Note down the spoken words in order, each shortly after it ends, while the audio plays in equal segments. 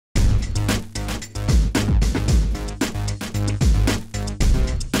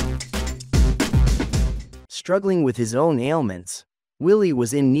struggling with his own ailments. Willie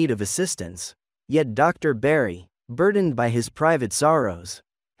was in need of assistance. Yet Dr. Barry, burdened by his private sorrows,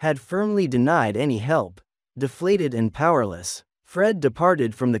 had firmly denied any help. Deflated and powerless, Fred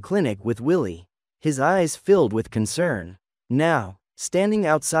departed from the clinic with Willie, his eyes filled with concern. Now, standing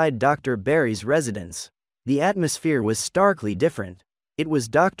outside Dr. Barry's residence, the atmosphere was starkly different. It was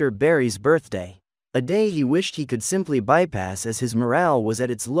Dr. Barry's birthday, a day he wished he could simply bypass as his morale was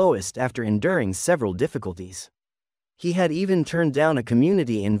at its lowest after enduring several difficulties. He had even turned down a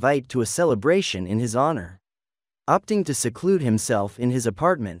community invite to a celebration in his honor, opting to seclude himself in his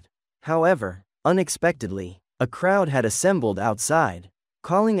apartment. However, unexpectedly, a crowd had assembled outside,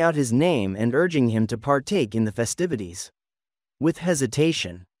 calling out his name and urging him to partake in the festivities. With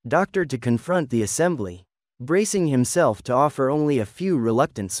hesitation, Doctor to confront the assembly, bracing himself to offer only a few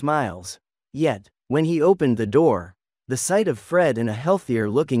reluctant smiles. Yet, when he opened the door, the sight of Fred and a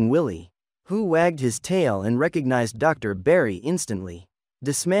healthier-looking Willie, who wagged his tail and recognized Dr. Barry instantly,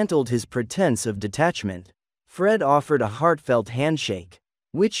 dismantled his pretense of detachment. Fred offered a heartfelt handshake,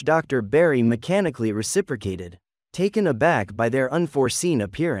 which Dr. Barry mechanically reciprocated, taken aback by their unforeseen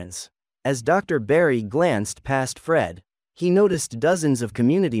appearance. As Dr. Barry glanced past Fred, he noticed dozens of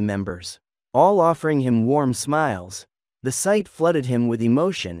community members, all offering him warm smiles. The sight flooded him with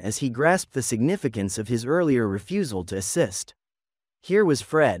emotion as he grasped the significance of his earlier refusal to assist. Here was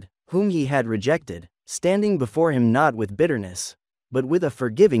Fred, whom he had rejected, standing before him not with bitterness, but with a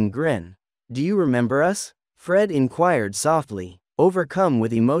forgiving grin. "Do you remember us?" Fred inquired softly, overcome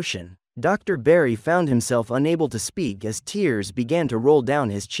with emotion. Dr. Barry found himself unable to speak as tears began to roll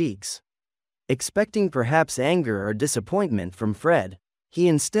down his cheeks. Expecting perhaps anger or disappointment from Fred, he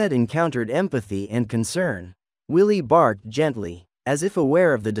instead encountered empathy and concern. Willie barked gently, as if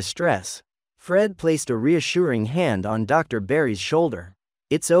aware of the distress. Fred placed a reassuring hand on Dr. Barry's shoulder.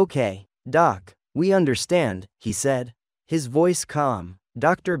 "It's okay, Doc, we understand," he said, his voice calm.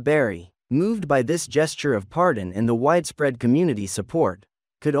 Dr. Barry, moved by this gesture of pardon and the widespread community support,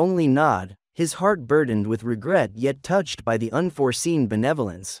 could only nod, his heart burdened with regret yet touched by the unforeseen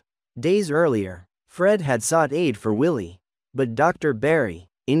benevolence. Days earlier, Fred had sought aid for Willie, but Dr. Barry,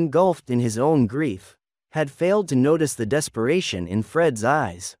 engulfed in his own grief, had failed to notice the desperation in Fred's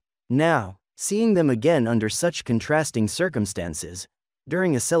eyes. Now, seeing them again under such contrasting circumstances,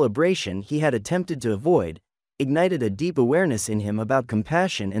 during a celebration he had attempted to avoid, ignited a deep awareness in him about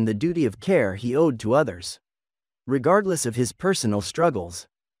compassion and the duty of care he owed to others. Regardless of his personal struggles,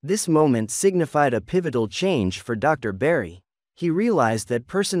 this moment signified a pivotal change for Dr. Barry. He realized that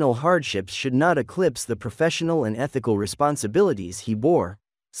personal hardships should not eclipse the professional and ethical responsibilities he bore,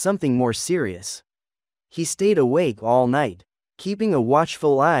 something more serious. He stayed awake all night, keeping a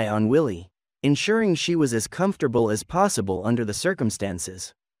watchful eye on Willie, ensuring she was as comfortable as possible under the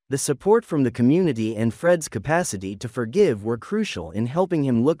circumstances. The support from the community and Fred's capacity to forgive were crucial in helping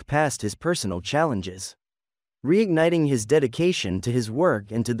him look past his personal challenges, reigniting his dedication to his work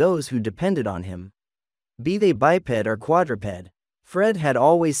and to those who depended on him. Be they biped or quadruped, Fred had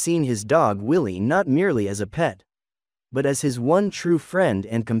always seen his dog Willie not merely as a pet, but as his one true friend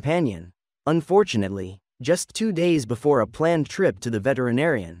and companion. Unfortunately, just 2 days before a planned trip to the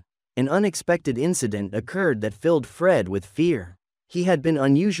veterinarian, an unexpected incident occurred that filled Fred with fear. He had been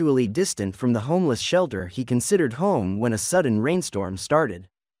unusually distant from the homeless shelter he considered home when a sudden rainstorm started.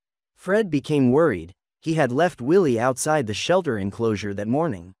 Fred became worried. He had left Willie outside the shelter enclosure that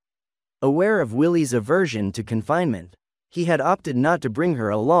morning. Aware of Willie's aversion to confinement, he had opted not to bring her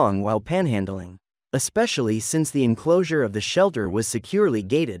along while panhandling, especially since the enclosure of the shelter was securely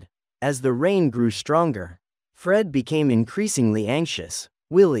gated. As the rain grew stronger, Fred became increasingly anxious.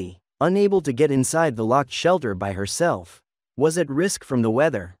 Willie, unable to get inside the locked shelter by herself, was at risk from the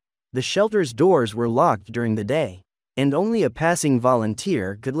weather. The shelter's doors were locked during the day, and only a passing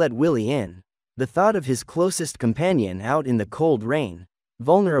volunteer could let Willie in. The thought of his closest companion out in the cold rain,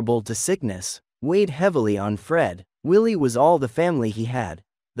 vulnerable to sickness, weighed heavily on Fred. Willie was all the family he had.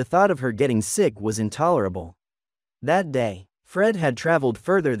 The thought of her getting sick was intolerable. That day, Fred had traveled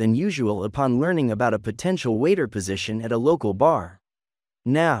further than usual upon learning about a potential waiter position at a local bar.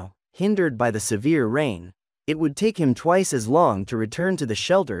 Now, hindered by the severe rain, it would take him twice as long to return to the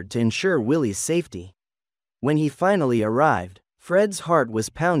shelter to ensure Willie's safety. When he finally arrived, Fred's heart was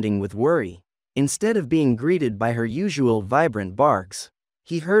pounding with worry. Instead of being greeted by her usual vibrant barks,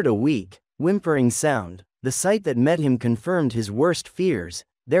 he heard a weak, whimpering sound. The sight that met him confirmed his worst fears.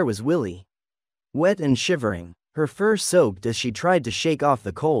 There was Willie, wet and shivering, her fur soaked as she tried to shake off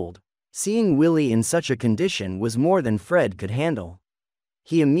the cold. Seeing Willie in such a condition was more than Fred could handle.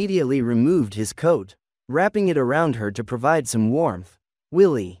 He immediately removed his coat, wrapping it around her to provide some warmth.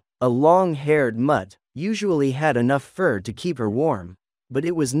 Willie, a long-haired mutt, usually had enough fur to keep her warm, but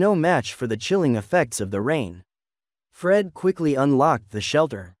it was no match for the chilling effects of the rain. Fred quickly unlocked the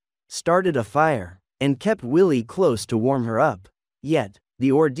shelter, started a fire, and kept Willie close to warm her up. Yet,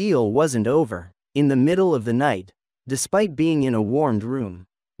 the ordeal wasn't over. In the middle of the night, despite being in a warmed room,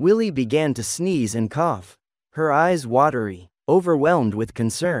 Willie began to sneeze and cough, her eyes watery, overwhelmed with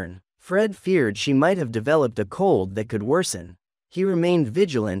concern. Fred feared she might have developed a cold that could worsen. He remained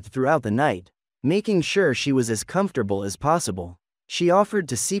vigilant throughout the night, making sure she was as comfortable as possible. She offered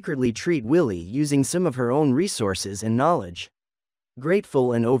to secretly treat Willie using some of her own resources and knowledge.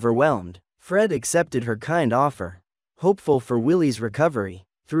 Grateful and overwhelmed, Fred accepted her kind offer, hopeful for Willie's recovery.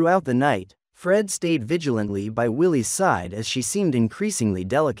 Throughout the night, Fred stayed vigilantly by Willie's side as she seemed increasingly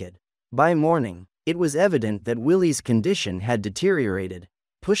delicate. By morning, it was evident that Willie's condition had deteriorated,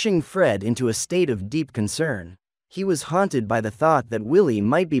 pushing Fred into a state of deep concern. He was haunted by the thought that Willie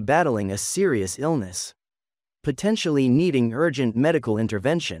might be battling a serious illness, potentially needing urgent medical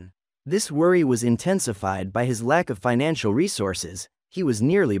intervention. This worry was intensified by his lack of financial resources. He was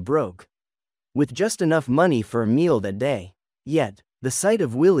nearly broke, with just enough money for a meal that day. Yet, the sight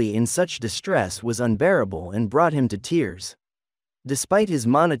of Willie in such distress was unbearable and brought him to tears. Despite his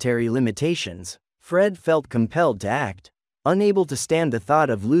monetary limitations, Fred felt compelled to act, unable to stand the thought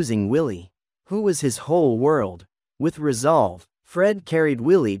of losing Willie, who was his whole world. With resolve, Fred carried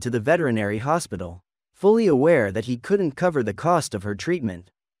Willie to the veterinary hospital, fully aware that he couldn't cover the cost of her treatment.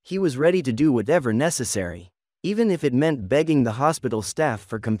 He was ready to do whatever necessary, even if it meant begging the hospital staff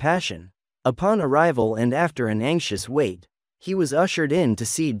for compassion. Upon arrival and after an anxious wait, he was ushered in to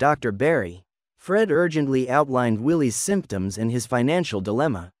see Dr. Barry. Fred urgently outlined Willie's symptoms and his financial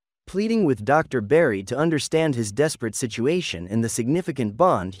dilemma, pleading with Dr. Barry to understand his desperate situation and the significant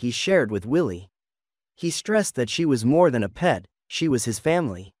bond he shared with Willie. He stressed that she was more than a pet, she was his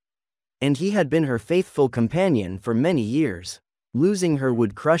family, and he had been her faithful companion for many years. Losing her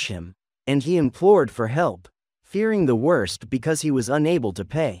would crush him, and he implored for help, fearing the worst because he was unable to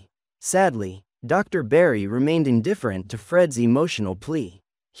pay. Sadly, Dr. Barry remained indifferent to Fred's emotional plea.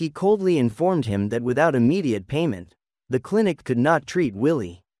 He coldly informed him that without immediate payment, the clinic could not treat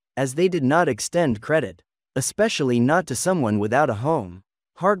Willie, as they did not extend credit, especially not to someone without a home.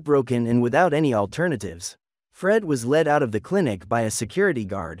 Heartbroken and without any alternatives, Fred was led out of the clinic by a security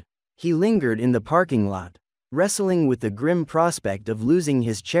guard. He lingered in the parking lot, wrestling with the grim prospect of losing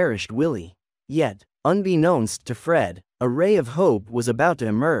his cherished Willie. Yet, unbeknownst to Fred, a ray of hope was about to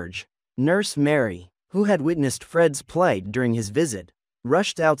emerge. Nurse Mary, who had witnessed Fred's plight during his visit,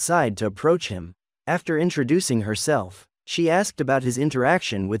 rushed outside to approach him. After introducing herself, she asked about his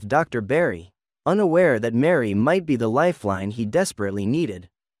interaction with Dr. Barry, unaware that Mary might be the lifeline he desperately needed.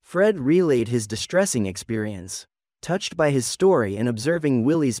 Fred relayed his distressing experience, touched by his story and observing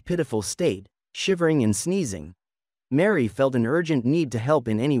Willie's pitiful state, shivering and sneezing. Mary felt an urgent need to help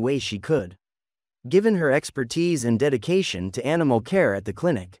in any way she could. Given her expertise and dedication to animal care at the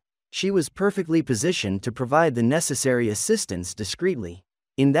clinic, she was perfectly positioned to provide the necessary assistance discreetly.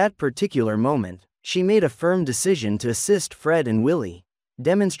 In that particular moment, she made a firm decision to assist Fred and Willie,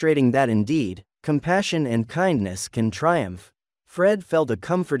 demonstrating that indeed, compassion and kindness can triumph. Fred felt a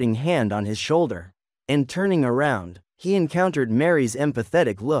comforting hand on his shoulder, and turning around, he encountered Mary's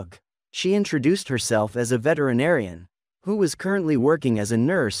empathetic look. She introduced herself as a veterinarian, who was currently working as a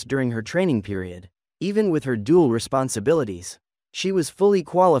nurse during her training period. Even with her dual responsibilities, she was fully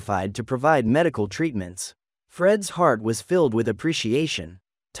qualified to provide medical treatments. Fred's heart was filled with appreciation,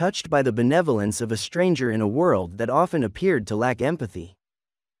 touched by the benevolence of a stranger in a world that often appeared to lack empathy.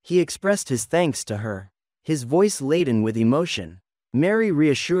 He expressed his thanks to her, his voice laden with emotion. Mary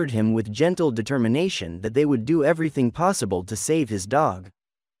reassured him with gentle determination that they would do everything possible to save his dog,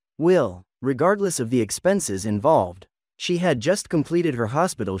 Will, regardless of the expenses involved. She had just completed her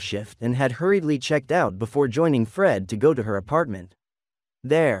hospital shift and had hurriedly checked out before joining Fred to go to her apartment.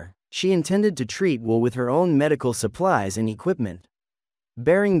 There, she intended to treat Will with her own medical supplies and equipment,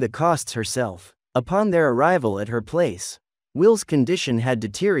 bearing the costs herself. Upon their arrival at her place, Will's condition had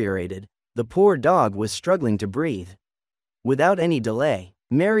deteriorated. The poor dog was struggling to breathe. Without any delay,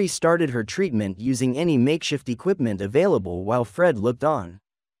 Mary started her treatment using any makeshift equipment available while Fred looked on.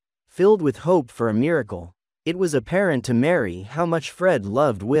 Filled with hope for a miracle, it was apparent to Mary how much Fred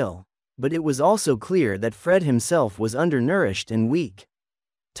loved Will, but it was also clear that Fred himself was undernourished and weak.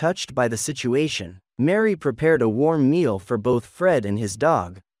 Touched by the situation, Mary prepared a warm meal for both Fred and his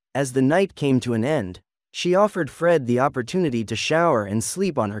dog. As the night came to an end, she offered Fred the opportunity to shower and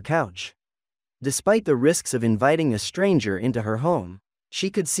sleep on her couch. Despite the risks of inviting a stranger into her home, she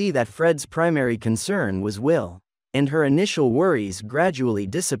could see that Fred's primary concern was Will, and her initial worries gradually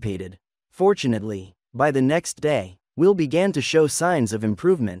dissipated. Fortunately, By the next day, Will began to show signs of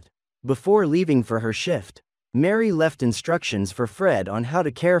improvement. Before leaving for her shift, Mary left instructions for Fred on how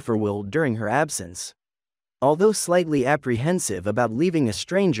to care for Will during her absence. Although slightly apprehensive about leaving a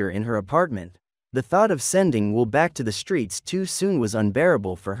stranger in her apartment, the thought of sending Will back to the streets too soon was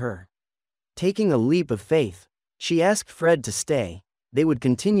unbearable for her. Taking a leap of faith, she asked Fred to stay. They would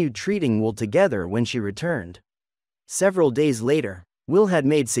continue treating Will together when she returned. Several days later, Will had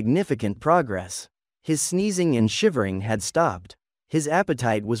made significant progress. His sneezing and shivering had stopped. His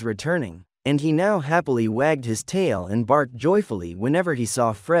appetite was returning, and he now happily wagged his tail and barked joyfully whenever he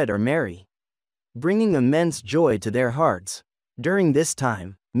saw Fred or Mary, bringing immense joy to their hearts. During this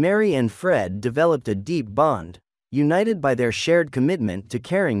time, Mary and Fred developed a deep bond, united by their shared commitment to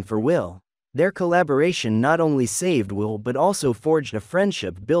caring for Will. Their collaboration not only saved Will but also forged a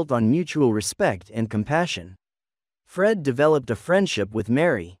friendship built on mutual respect and compassion. Fred developed a friendship with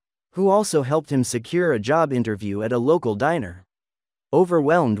Mary, who also helped him secure a job interview at a local diner.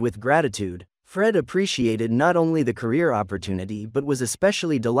 Overwhelmed with gratitude, Fred appreciated not only the career opportunity but was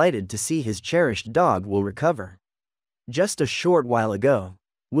especially delighted to see his cherished dog Will recover. Just a short while ago,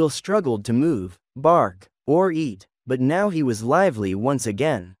 Will struggled to move, bark, or eat, but now he was lively once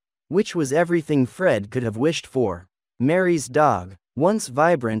again, which was everything Fred could have wished for. Mary's dog, once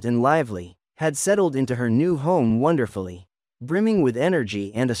vibrant and lively, had settled into her new home wonderfully, brimming with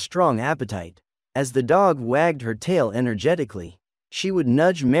energy and a strong appetite. As the dog wagged her tail energetically, she would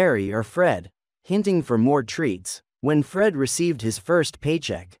nudge Mary or Fred, hinting for more treats. When Fred received his first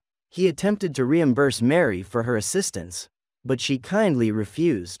paycheck, he attempted to reimburse Mary for her assistance, but she kindly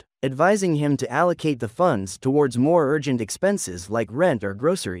refused, advising him to allocate the funds towards more urgent expenses like rent or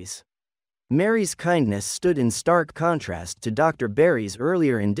groceries. Mary's kindness stood in stark contrast to Dr. Barry's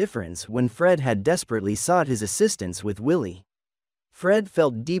earlier indifference when Fred had desperately sought his assistance with Willie. Fred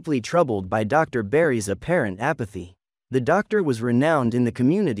felt deeply troubled by Dr. Barry's apparent apathy. The doctor was renowned in the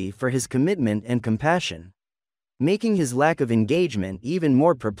community for his commitment and compassion, making his lack of engagement even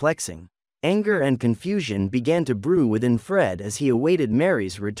more perplexing. Anger and confusion began to brew within Fred as he awaited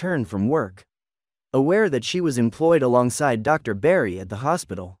Mary's return from work. Aware that she was employed alongside Dr. Barry at the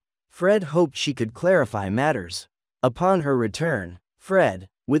hospital, Fred hoped she could clarify matters. Upon her return, Fred,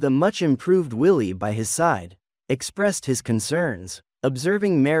 with a much improved Willie by his side, expressed his concerns.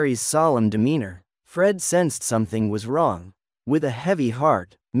 Observing Mary's solemn demeanor, Fred sensed something was wrong. With a heavy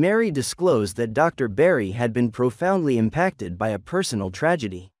heart, Mary disclosed that Dr. Barry had been profoundly impacted by a personal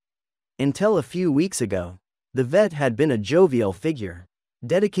tragedy. Until a few weeks ago, the vet had been a jovial figure,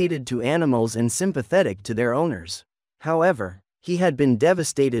 dedicated to animals and sympathetic to their owners. However, he had been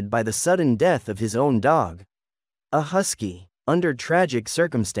devastated by the sudden death of his own dog, a husky. Under tragic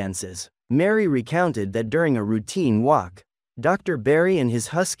circumstances, Mary recounted that during a routine walk, Dr. Barry and his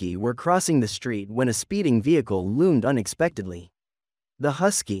husky were crossing the street when a speeding vehicle loomed unexpectedly. The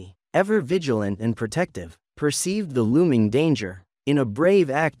husky, ever vigilant and protective, perceived the looming danger. In a brave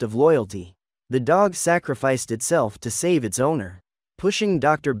act of loyalty, the dog sacrificed itself to save its owner, pushing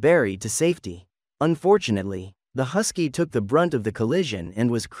Dr. Barry to safety. Unfortunately, the husky took the brunt of the collision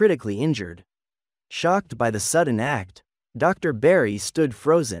and was critically injured. Shocked by the sudden act, Dr. Barry stood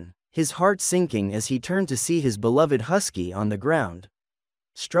frozen, his heart sinking as he turned to see his beloved husky on the ground.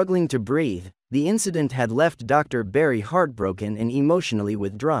 Struggling to breathe, the incident had left Dr. Barry heartbroken and emotionally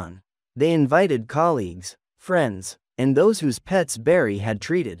withdrawn. They invited colleagues, friends, and those whose pets Barry had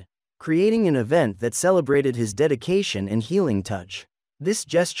treated, creating an event that celebrated his dedication and healing touch. This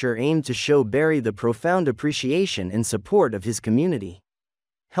gesture aimed to show Barry the profound appreciation and support of his community,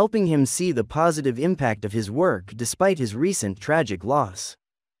 helping him see the positive impact of his work despite his recent tragic loss.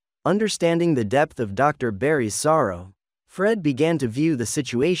 Understanding the depth of Dr. Barry's sorrow, Fred began to view the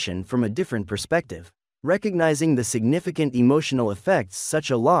situation from a different perspective, recognizing the significant emotional effects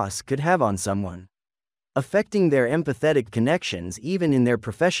such a loss could have on someone, affecting their empathetic connections even in their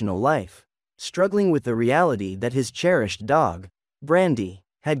professional life. Struggling with the reality that his cherished dog, Brandy,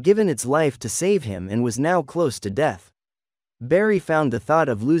 had given its life to save him and was now close to death, Barry found the thought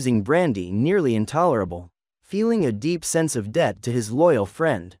of losing Brandy nearly intolerable. Feeling a deep sense of debt to his loyal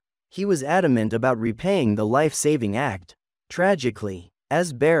friend, he was adamant about repaying the life-saving act. Tragically,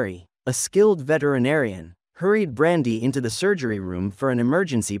 as Barry, a skilled veterinarian, hurried Brandy into the surgery room for an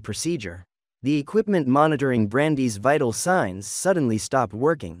emergency procedure, the equipment monitoring Brandy's vital signs suddenly stopped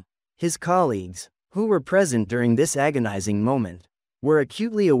working. His colleagues, who were present during this agonizing moment, were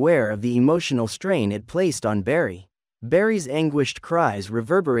acutely aware of the emotional strain it placed on Barry. Barry's anguished cries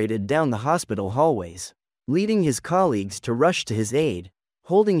reverberated down the hospital hallways, leading his colleagues to rush to his aid,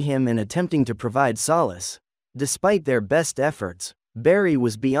 holding him and attempting to provide solace. Despite their best efforts, Barry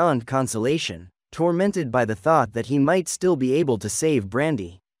was beyond consolation. tormented by the thought that he might still be able to save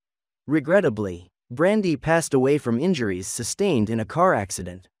Brandy. Regrettably, Brandy passed away from injuries sustained in a car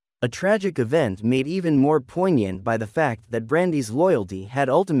accident, a tragic event made even more poignant by the fact that Brandy's loyalty had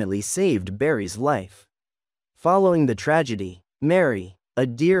ultimately saved Barry's life. Following the tragedy, Mary, a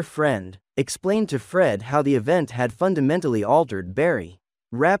dear friend, explained to Fred how the event had fundamentally altered Barry.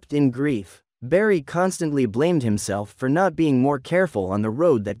 Wrapped in grief, Barry constantly blamed himself for not being more careful on the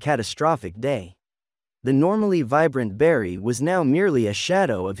road that catastrophic day. The normally vibrant Barry was now merely a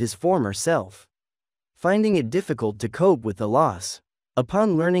shadow of his former self. Finding it difficult to cope with the loss,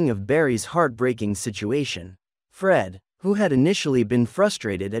 upon learning of Barry's heartbreaking situation, Fred, who had initially been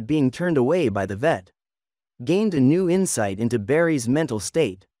frustrated at being turned away by the vet, gained a new insight into Barry's mental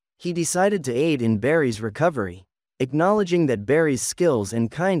state. He decided to aid in Barry's recovery, acknowledging that Barry's skills and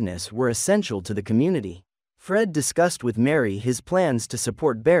kindness were essential to the community. Fred discussed with Mary his plans to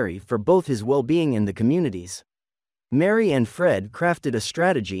support Barry for both his well-being and the community's. Mary and Fred crafted a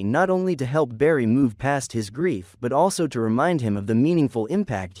strategy not only to help Barry move past his grief but also to remind him of the meaningful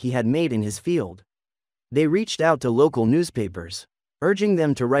impact he had made in his field. They reached out to local newspapers, urging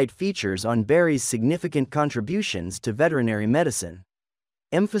them to write features on Barry's significant contributions to veterinary medicine,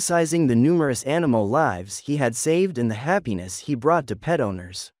 emphasizing the numerous animal lives he had saved and the happiness he brought to pet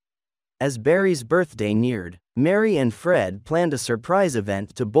owners. As Barry's birthday neared, Mary and Fred planned a surprise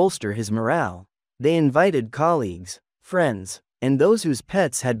event to bolster his morale. They invited colleagues, friends, and those whose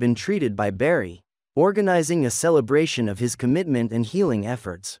pets had been treated by Barry, organizing a celebration of his commitment and healing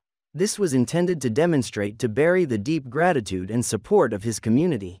efforts. This was intended to demonstrate to Barry the deep gratitude and support of his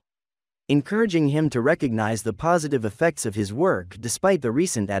community, encouraging him to recognize the positive effects of his work despite the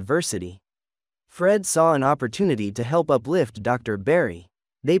recent adversity. Fred saw an opportunity to help uplift Dr. Barry.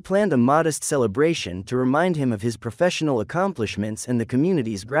 They planned a modest celebration to remind him of his professional accomplishments and the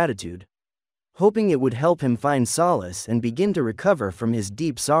community's gratitude, hoping it would help him find solace and begin to recover from his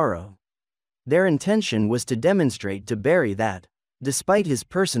deep sorrow. Their intention was to demonstrate to Barry that, despite his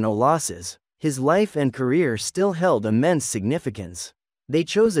personal losses, his life and career still held immense significance. They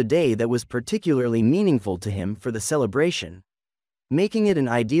chose a day that was particularly meaningful to him for the celebration, making it an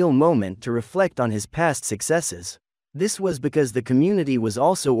ideal moment to reflect on his past successes. This was because the community was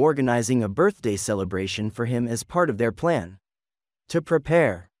also organizing a birthday celebration for him as part of their plan. To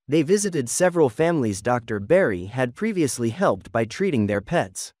prepare, they visited several families Dr. Barry had previously helped by treating their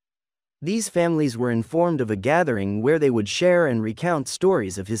pets. These families were informed of a gathering where they would share and recount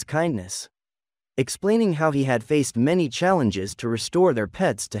stories of his kindness, explaining how he had faced many challenges to restore their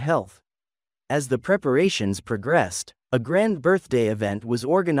pets to health. As the preparations progressed, a grand birthday event was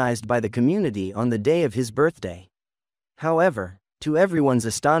organized by the community on the day of his birthday. However, to everyone's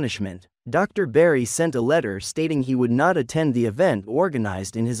astonishment, Dr. Barry sent a letter stating he would not attend the event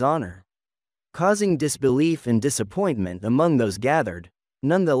organized in his honor, causing disbelief and disappointment among those gathered.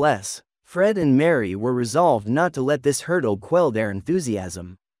 Nonetheless, Fred and Mary were resolved not to let this hurdle quell their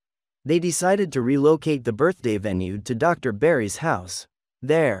enthusiasm. They decided to relocate the birthday venue to Dr. Barry's house.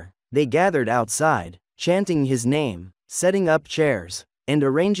 There, they gathered outside, chanting his name, setting up chairs, and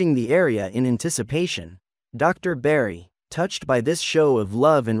arranging the area in anticipation. Dr. Barry, touched by this show of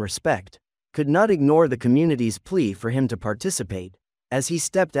love and respect, could not ignore the community's plea for him to participate. As he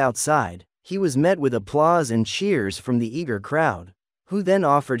stepped outside, he was met with applause and cheers from the eager crowd, who then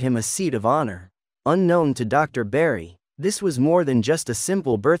offered him a seat of honor. Unknown to Dr. Barry, this was more than just a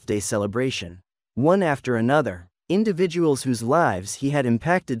simple birthday celebration. One after another, individuals whose lives he had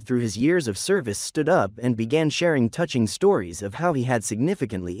impacted through his years of service stood up and began sharing touching stories of how he had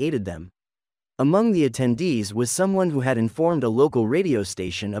significantly aided them. Among the attendees was someone who had informed a local radio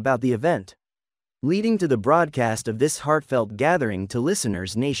station about the event, leading to the broadcast of this heartfelt gathering to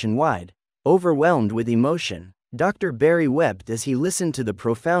listeners nationwide. Overwhelmed with emotion, Dr. Barry wept as he listened to the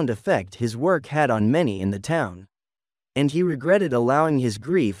profound effect his work had on many in the town, and he regretted allowing his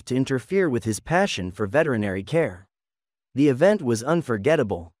grief to interfere with his passion for veterinary care. The event was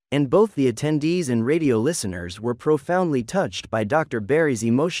unforgettable, and both the attendees and radio listeners were profoundly touched by Dr. Barry's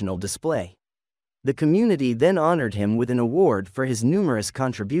emotional display. The community then honored him with an award for his numerous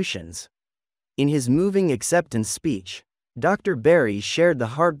contributions. In his moving acceptance speech, Dr. Barry shared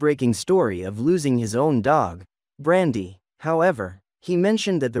the heartbreaking story of losing his own dog, Brandy. However, he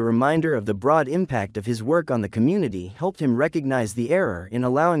mentioned that the reminder of the broad impact of his work on the community helped him recognize the error in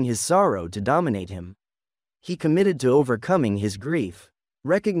allowing his sorrow to dominate him. He committed to overcoming his grief,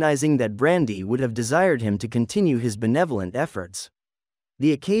 recognizing that Brandy would have desired him to continue his benevolent efforts.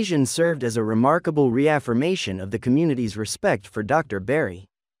 The occasion served as a remarkable reaffirmation of the community's respect for Dr. Barry,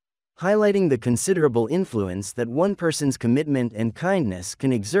 highlighting the considerable influence that one person's commitment and kindness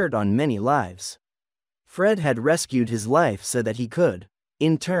can exert on many lives. Fred had rescued his life so that he could,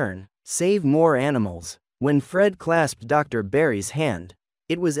 in turn, save more animals. When Fred clasped Dr. Barry's hand,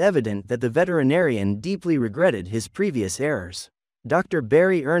 it was evident that the veterinarian deeply regretted his previous errors. Dr.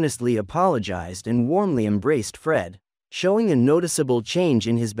 Barry earnestly apologized and warmly embraced Fred, showing a noticeable change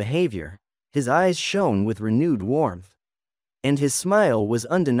in his behavior. His eyes shone with renewed warmth, and his smile was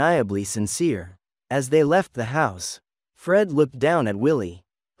undeniably sincere. As they left the house, Fred looked down at Willie,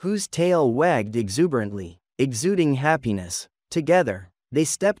 whose tail wagged exuberantly, exuding happiness. Together, they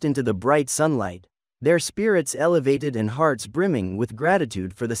stepped into the bright sunlight, their spirits elevated and hearts brimming with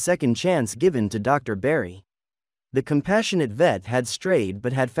gratitude for the second chance given to Dr. Barry. The compassionate vet had strayed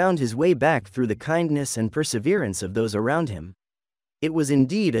but had found his way back through the kindness and perseverance of those around him. It was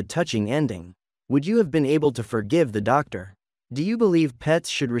indeed a touching ending. Would you have been able to forgive the doctor? Do you believe pets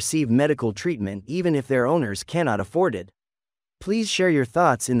should receive medical treatment even if their owners cannot afford it? Please share your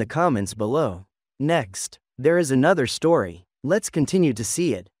thoughts in the comments below. Next, there is another story. Let's continue to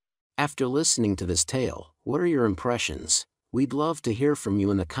see it. After listening to this tale, what are your impressions? We'd love to hear from you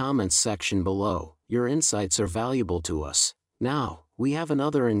in the comments section below. Your insights are valuable to us. Now, we have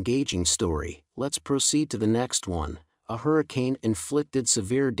another engaging story. Let's proceed to the next one. A hurricane inflicted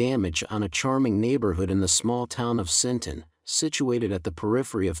severe damage on a charming neighborhood in the small town of Sinton, situated at the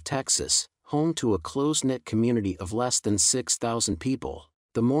periphery of Texas, home to a close-knit community of less than 6,000 people.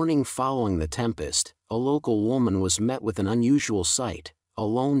 The morning following the tempest, a local woman was met with an unusual sight: a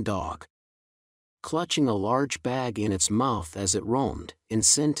lone dog, clutching a large bag in its mouth as it roamed. In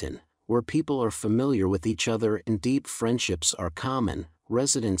Sinton, where people are familiar with each other and deep friendships are common,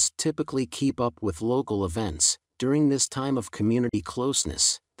 residents typically keep up with local events. During this time of community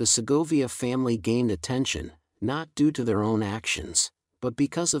closeness, the Segovia family gained attention, not due to their own actions, but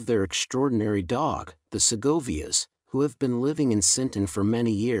because of their extraordinary dog. The Segovias, who have been living in Sinton for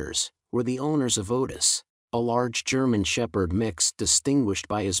many years, were the owners of Otis, a large German Shepherd mix distinguished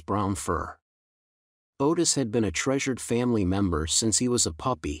by his brown fur. Otis had been a treasured family member since he was a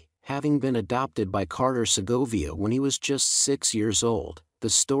puppy, having been adopted by Carter Segovia when he was just 6 years old. The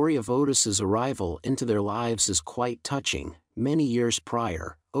story of Otis's arrival into their lives is quite touching. Many years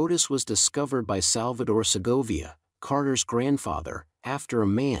prior, Otis was discovered by Salvador Segovia, Carter's grandfather, after a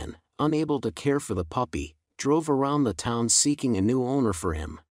man, unable to care for the puppy, drove around the town seeking a new owner for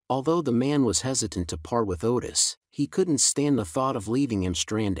him. Although the man was hesitant to part with Otis, he couldn't stand the thought of leaving him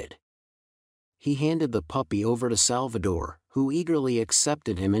stranded. He handed the puppy over to Salvador, who eagerly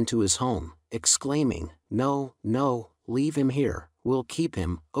accepted him into his home, exclaiming, "No, no, leave him here, we'll keep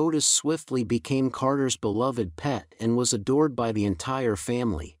him." Otis swiftly became Carter's beloved pet and was adored by the entire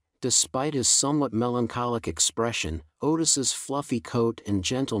family. Despite his somewhat melancholic expression, Otis's fluffy coat and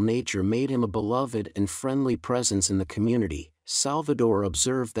gentle nature made him a beloved and friendly presence in the community. Salvador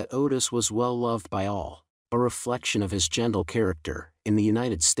observed that Otis was well loved by all, a reflection of his gentle character. In the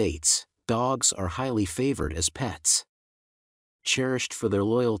United States, dogs are highly favored as pets, cherished for their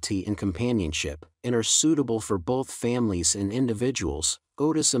loyalty and companionship, and are suitable for both families and individuals.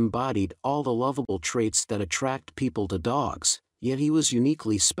 Otis embodied all the lovable traits that attract people to dogs, yet he was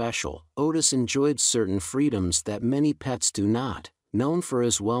uniquely special. Otis enjoyed certain freedoms that many pets do not. Known for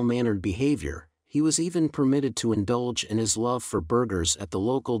his well-mannered behavior, he was even permitted to indulge in his love for burgers at the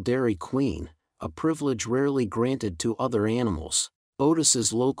local Dairy Queen, a privilege rarely granted to other animals.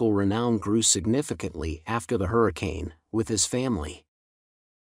 Otis's local renown grew significantly after the hurricane, with his family,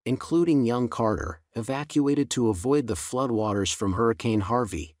 including young Carter, evacuated to avoid the floodwaters from Hurricane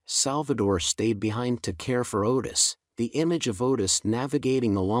Harvey. Salvador stayed behind to care for Otis. The image of Otis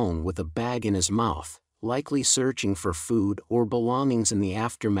navigating alone with a bag in his mouth, likely searching for food or belongings in the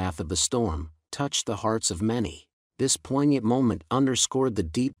aftermath of the storm, touched the hearts of many. This poignant moment underscored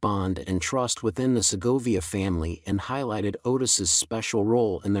the deep bond and trust within the Segovia family and highlighted Otis's special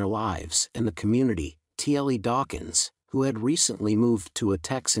role in their lives and the community. T.L.E. Dawkins, who had recently moved to a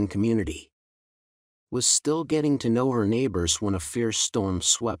Texan community, was still getting to know her neighbors when a fierce storm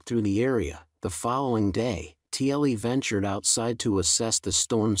swept through the area. The following day, T.L.E. ventured outside to assess the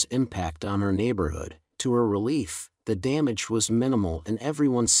storm's impact on her neighborhood. To her relief, the damage was minimal and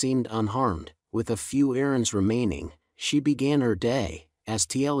everyone seemed unharmed. With a few errands remaining, she began her day. As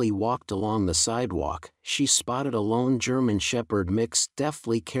T.L.E. walked along the sidewalk, she spotted a lone German Shepherd mix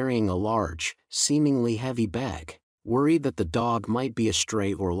deftly carrying a large, seemingly heavy bag. Worried that the dog might be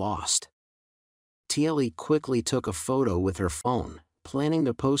astray or lost, T.L.E. quickly took a photo with her phone, planning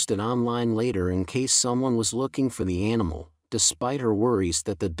to post it online later in case someone was looking for the animal. Despite her worries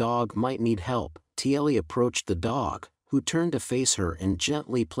that the dog might need help, T.L.E. approached the dog, who turned to face her and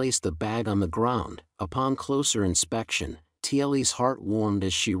gently placed the bag on the ground. Upon closer inspection, Tieli's heart warmed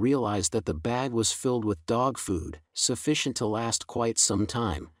as she realized that the bag was filled with dog food, sufficient to last quite some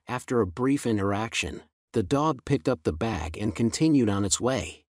time. After a brief interaction, the dog picked up the bag and continued on its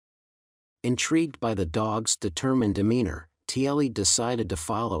way. Intrigued by the dog's determined demeanor, Tieli decided to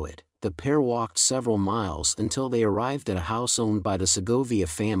follow it. The pair walked several miles until they arrived at a house owned by the Segovia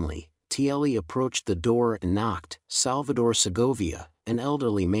family. Tieli approached the door and knocked. Salvador Segovia, an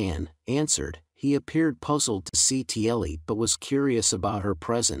elderly man, answered. He appeared puzzled to see Tieli but was curious about her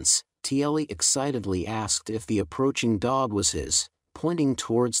presence. Tieli excitedly asked if the approaching dog was his, pointing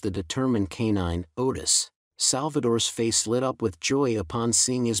towards the determined canine, Otis. Salvador's face lit up with joy upon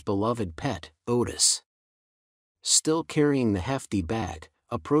seeing his beloved pet, Otis. Still carrying the hefty bag,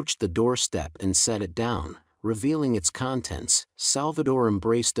 approached the doorstep and set it down, revealing its contents. Salvador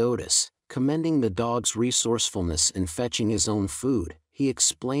embraced Otis, commending the dog's resourcefulness in fetching his own food. He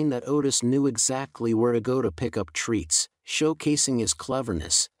explained that Otis knew exactly where to go to pick up treats, showcasing his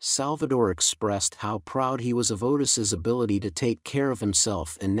cleverness. Salvador expressed how proud he was of Otis's ability to take care of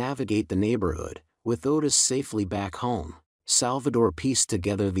himself and navigate the neighborhood. With Otis safely back home, Salvador pieced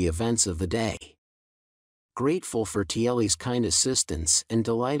together the events of the day. Grateful for Tieli's kind assistance and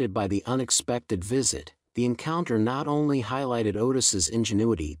delighted by the unexpected visit, the encounter not only highlighted Otis's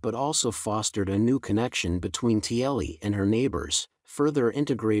ingenuity but also fostered a new connection between Tieli and her neighbors, further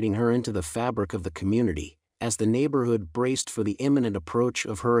integrating her into the fabric of the community. As the neighborhood braced for the imminent approach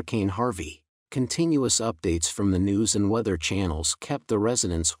of Hurricane Harvey, continuous updates from the news and weather channels kept the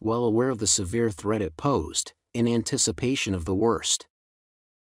residents well aware of the severe threat it posed. In anticipation of the worst,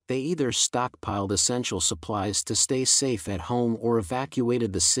 they either stockpiled essential supplies to stay safe at home or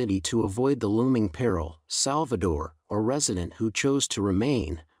evacuated the city to avoid the looming peril. Salvador, a resident who chose to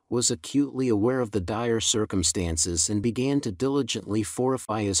remain, was acutely aware of the dire circumstances and began to diligently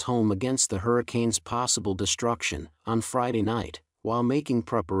fortify his home against the hurricane's possible destruction. On Friday night, while making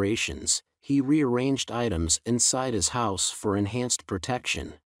preparations, he rearranged items inside his house for enhanced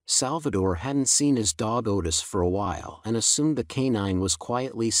protection. Salvador hadn't seen his dog Otis for a while and assumed the canine was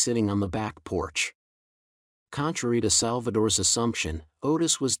quietly sitting on the back porch. Contrary to Salvador's assumption,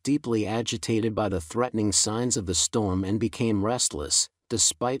 Otis was deeply agitated by the threatening signs of the storm and became restless.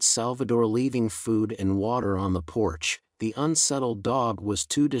 Despite Salvador leaving food and water on the porch, the unsettled dog was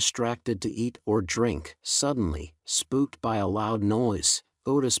too distracted to eat or drink. Suddenly, spooked by a loud noise,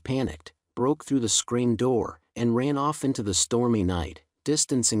 Otis panicked, broke through the screen door, and ran off into the stormy night,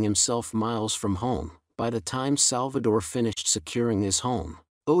 distancing himself miles from home. By the time Salvador finished securing his home,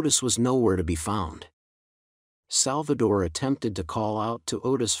 Otis was nowhere to be found. Salvador attempted to call out to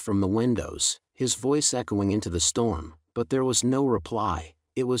Otis from the windows, his voice echoing into the storm, but there was no reply.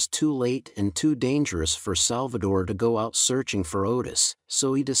 It was too late and too dangerous for Salvador to go out searching for Otis,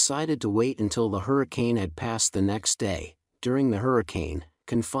 so he decided to wait until the hurricane had passed the next day. During the hurricane,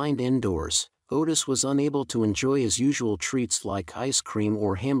 confined indoors, Otis was unable to enjoy his usual treats like ice cream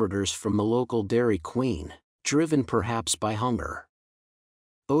or hamburgers from the local Dairy Queen, driven perhaps by hunger.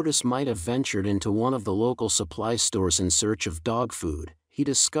 Otis might have ventured into one of the local supply stores in search of dog food. He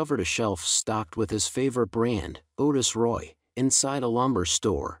discovered a shelf stocked with his favorite brand, Otis Roy, inside a lumber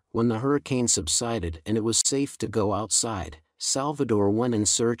store. When the hurricane subsided and it was safe to go outside, Salvador went in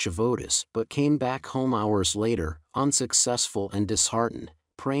search of Otis but came back home hours later, unsuccessful and disheartened,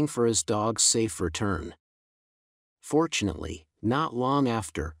 praying for his dog's safe return. Fortunately, not long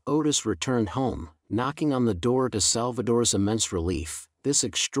after, Otis returned home, knocking on the door to Salvador's immense relief. This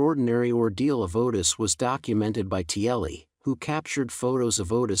extraordinary ordeal of Otis was documented by Tieli, who captured photos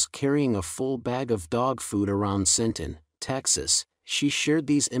of Otis carrying a full bag of dog food around Sinton, Texas. She shared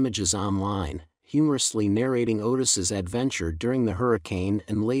these images online, humorously narrating Otis's adventure during the hurricane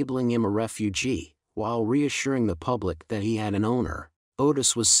and labeling him a refugee, while reassuring the public that he had an owner.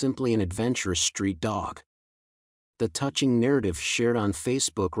 Otis was simply an adventurous street dog. The touching narrative shared on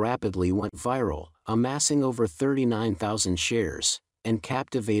Facebook rapidly went viral, amassing over 39,000 shares, and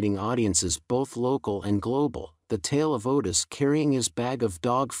captivating audiences both local and global. The tale of Otis carrying his bag of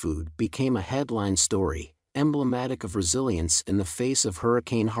dog food became a headline story, emblematic of resilience in the face of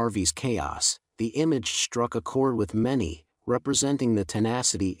Hurricane Harvey's chaos. The image struck a chord with many, representing the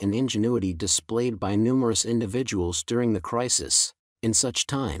tenacity and ingenuity displayed by numerous individuals during the crisis. In such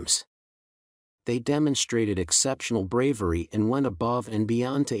times, they demonstrated exceptional bravery and went above and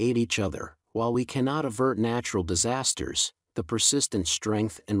beyond to aid each other. While we cannot avert natural disasters, the persistent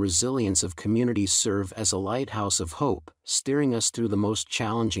strength and resilience of communities serve as a lighthouse of hope, steering us through the most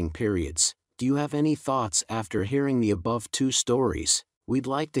challenging periods. Do you have any thoughts after hearing the above two stories? We'd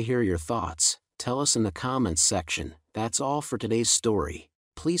like to hear your thoughts. Tell us in the comments section. That's all for today's story.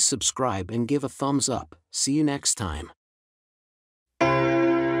 Please subscribe and give a thumbs up. See you next time.